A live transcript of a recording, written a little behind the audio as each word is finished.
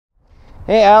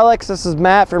Hey Alex, this is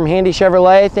Matt from Handy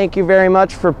Chevrolet. Thank you very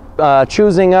much for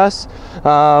choosing us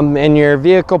in your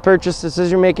vehicle purchase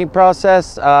decision making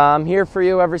process. I'm here for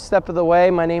you every step of the way.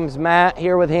 My name is Matt,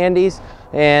 here with Handy's,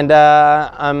 and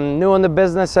I'm new in the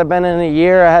business. I've been in a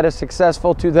year. I had a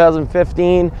successful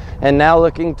 2015 and now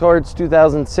looking towards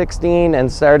 2016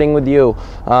 and starting with you.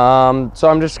 So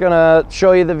I'm just gonna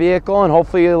show you the vehicle and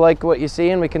hopefully you like what you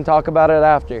see and we can talk about it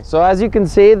after. So as you can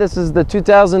see, this is the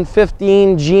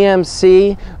 2015 GMC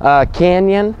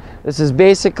Canyon. This is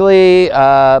basically,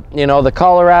 you know, the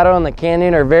Colorado and the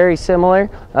Canyon are very similar.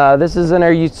 This is in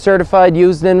our certified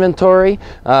used inventory.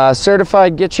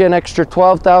 Certified gets you an extra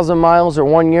 12,000 miles or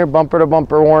 1 year bumper to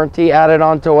bumper warranty added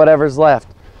on to whatever's left.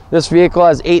 This vehicle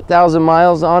has 8,000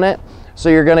 miles on it. So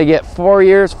you're gonna get 4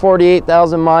 years,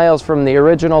 48,000 miles from the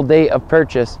original date of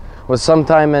purchase, was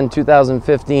sometime in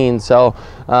 2015. So,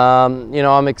 you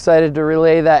know, I'm excited to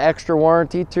relay that extra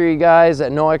warranty to you guys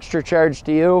at no extra charge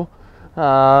to you.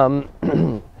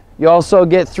 You also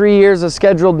get 3 years of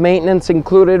scheduled maintenance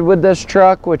included with this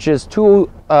truck, which is two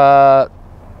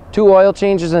oil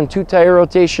changes and 2 tire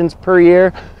rotations per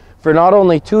year for not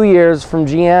only 2 years from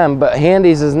GM, but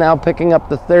Handy's is now picking up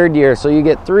the 3rd year. So you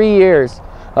get 3 years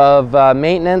of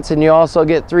maintenance, and you also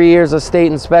get 3 years of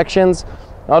state inspections.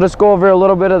 I'll just go over a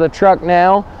little bit of the truck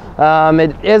now.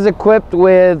 It is equipped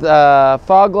with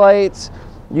fog lights.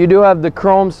 You do have the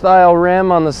chrome style rim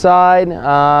on the side.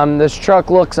 This truck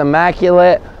looks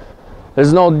immaculate.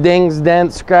 There's no dings,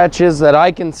 dents, scratches that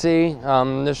I can see.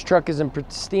 This truck is in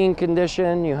pristine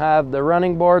condition. You have the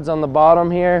running boards on the bottom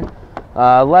here.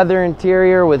 Leather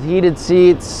interior with heated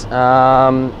seats.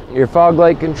 Your fog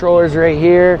light controllers right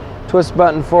here. Twist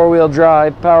button 4-wheel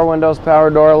drive, power windows, power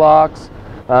door locks.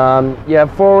 You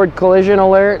have forward collision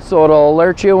alert, so it'll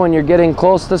alert you when you're getting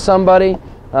close to somebody,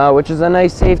 which is a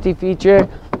nice safety feature.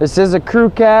 This is a crew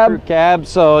cab,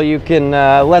 so you can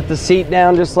let the seat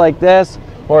down just like this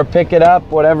or pick it up,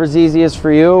 whatever's easiest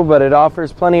for you, but it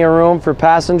offers plenty of room for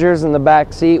passengers in the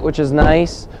back seat, which is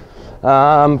nice.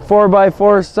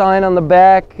 4x4 sign on the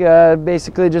back,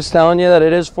 basically just telling you that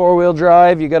it is 4-wheel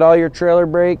drive. You got all your trailer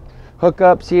brake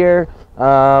hookups here,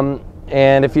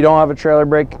 and if you don't have a trailer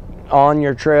brake on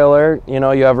your trailer, you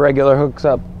know, you have regular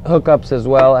hookups as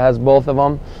well. It has both of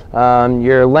them.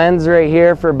 Your lens right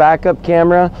here for backup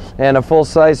camera and a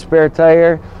full-size spare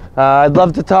tire. I'd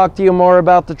love to talk to you more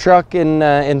about the truck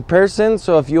in person,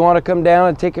 so if you want to come down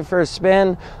and take it for a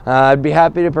spin, I'd be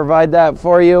happy to provide that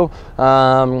for you.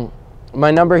 My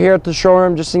number here at the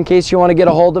showroom, just in case you want to get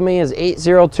a hold of me, is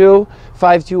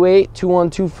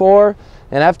 802-528-2124.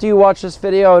 And after you watch this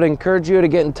video, I would encourage you to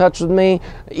get in touch with me,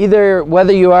 either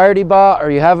whether you already bought or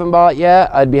you haven't bought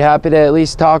yet. I'd be happy to at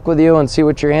least talk with you and see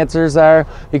what your answers are.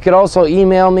 You could also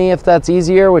email me if that's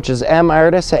easier, which is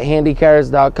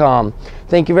martis@handycars.com.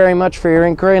 Thank you very much for your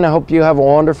inquiry, and I hope you have a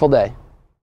wonderful day.